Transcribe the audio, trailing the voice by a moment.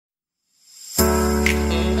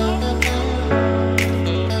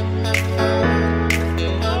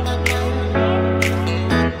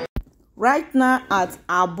right now at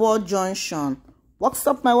Abo Junction. What's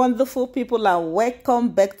up, my wonderful people, and welcome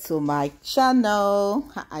back to my channel.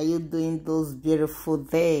 How are you doing those beautiful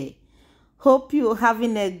day? Hope you're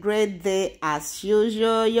having a great day as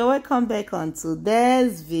usual. You're welcome back on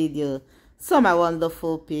today's video. So my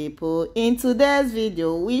wonderful people, in today's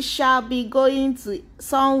video we shall be going to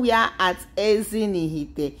somewhere at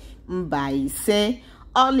Ezinaihete, Mbaise.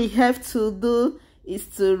 All you have to do is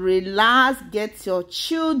to relax, get your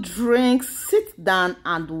chill drink, sit down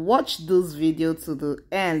and watch this video to the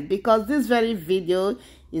end, because this very video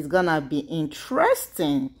is gonna be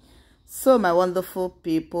interesting. So my wonderful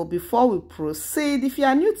people, before we proceed, if you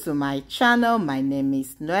are new to my channel, my name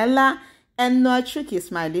is Noella, and Noa Trick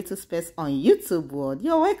is my little space on YouTube world.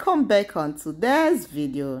 You're welcome back on today's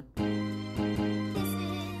video.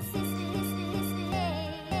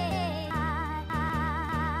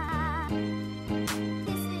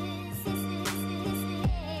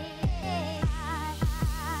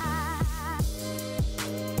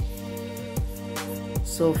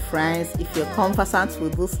 So friends, if you're conversant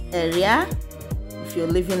with this area, if you're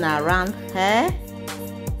living around here,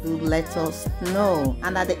 do let us know.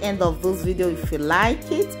 And at the end of this video, if you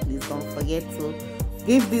like it, please don't forget to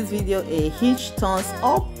give this video a huge thumbs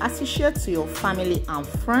up as you share to your family and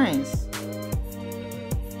friends.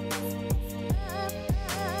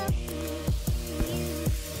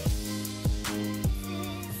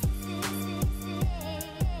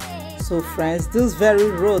 So friends, this very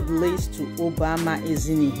road leads to Oboama,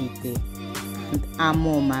 Ezinaihete and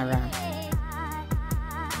Amumara.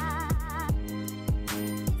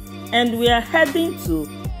 And we are heading to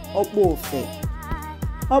Okpuofe.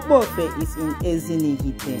 Okpuofe is in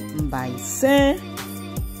Ezinaihete, Mbaise.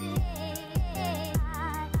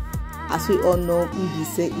 As we all know,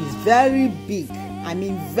 Mbaise is very big. I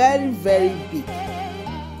mean very, very big.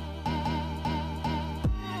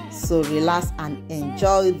 So relax and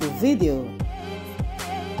enjoy the video.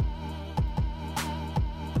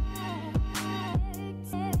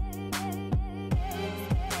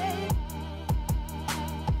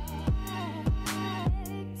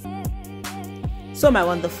 So my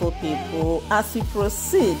wonderful people, as we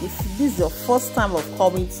proceed, if this is your first time of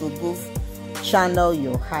coming to this channel,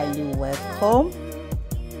 you're highly welcome.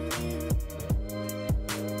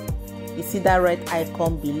 You see that red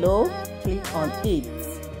icon below? Click on it.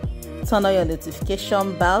 Turn on your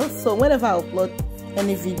notification bell, so whenever I upload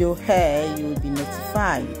any video here, you will be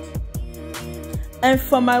notified. And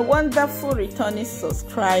for my wonderful returning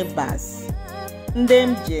subscribers,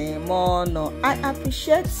 I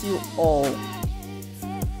appreciate you all.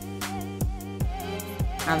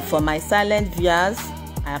 And for my silent viewers,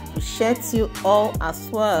 I appreciate you all as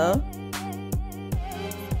well.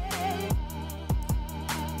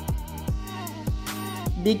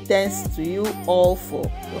 Big thanks to you all for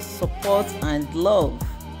your support and love.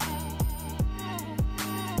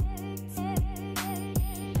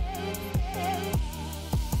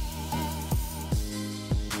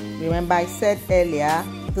 Remember, I said earlier,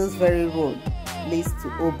 this very road leads to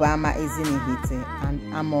Oboama, Ezinaihete and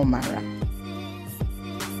Amumara.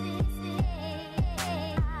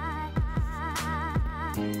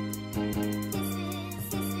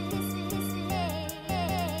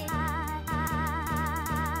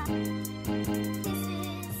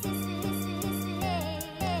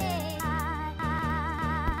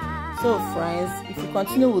 So friends, if you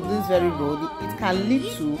continue with this very road, it can lead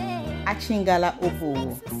to Achingala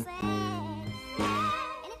Obowo.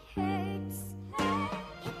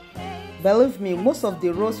 Believe me, most of the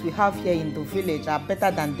roads we have here in the village are better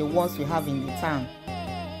than the ones we have in the town.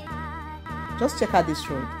 Just check out this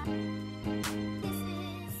road.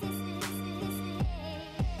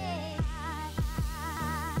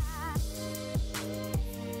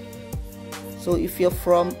 So if you're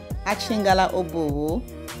from Achingala Obowo,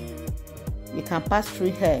 you can pass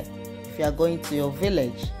through here if you are going to your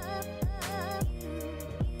village.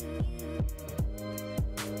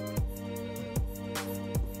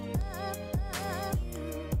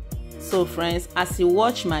 So friends, as you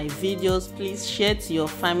watch my videos, please share to your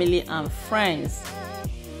family and friends.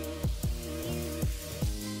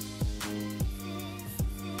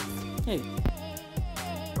 Hey,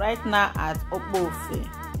 right now at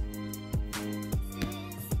Okpuofe.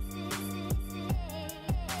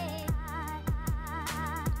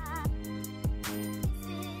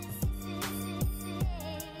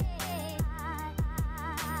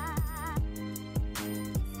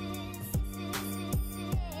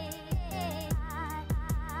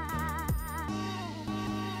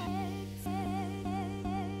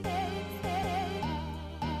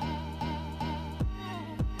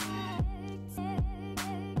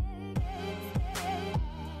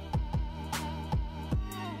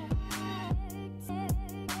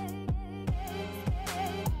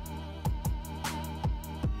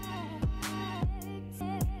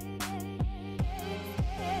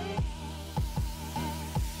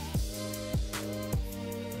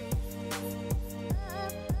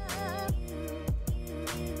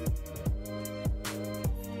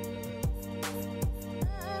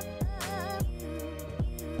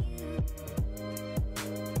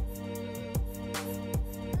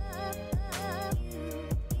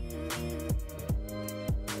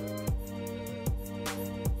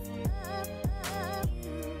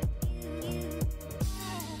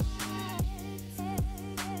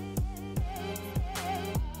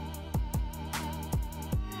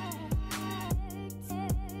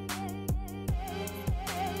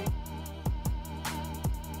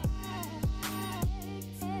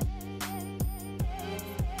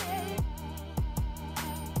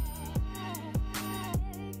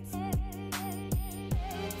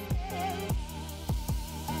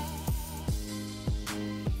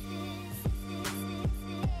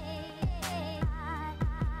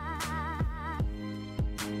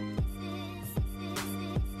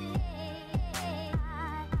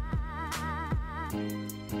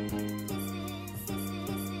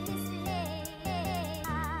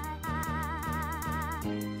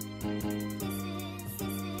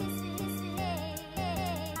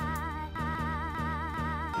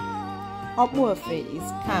 Okpuofe is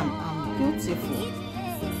calm and beautiful.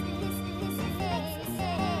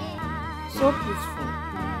 So peaceful.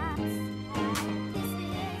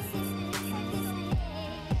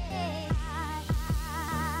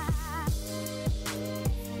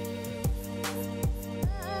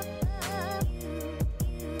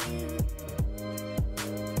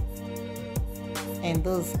 And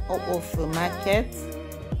those Okpuofe markets.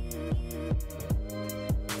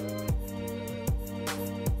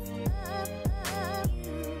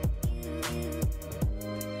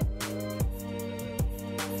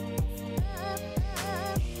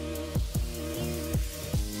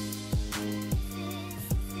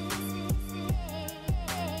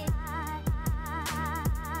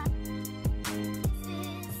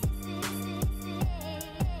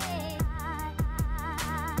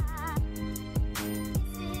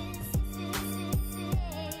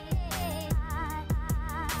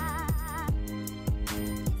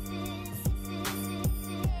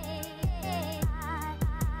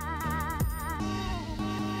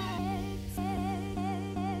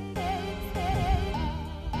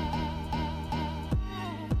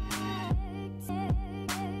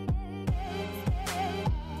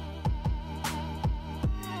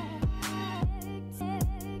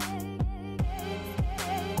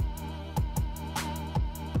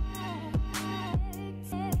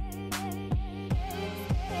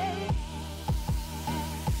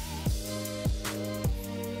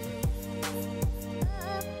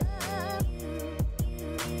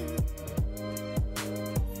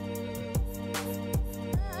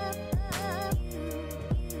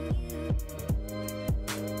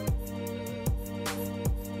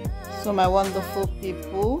 So my wonderful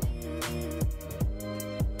people,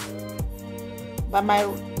 by my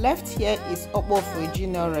left here is Okpuofe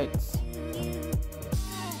Generate.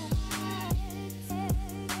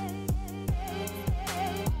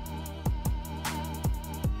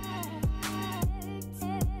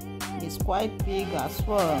 It's quite big as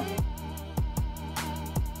well.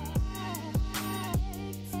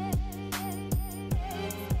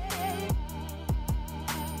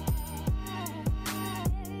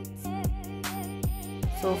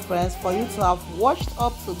 So friends, for you to have watched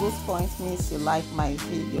up to this point means you like my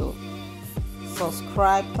video.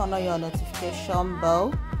 Subscribe, turn on your notification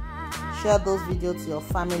bell, share those videos to your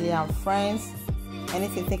family and friends.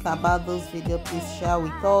 Anything you think about those videos, please share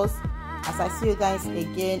with us. As I see you guys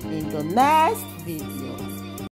again in the next video.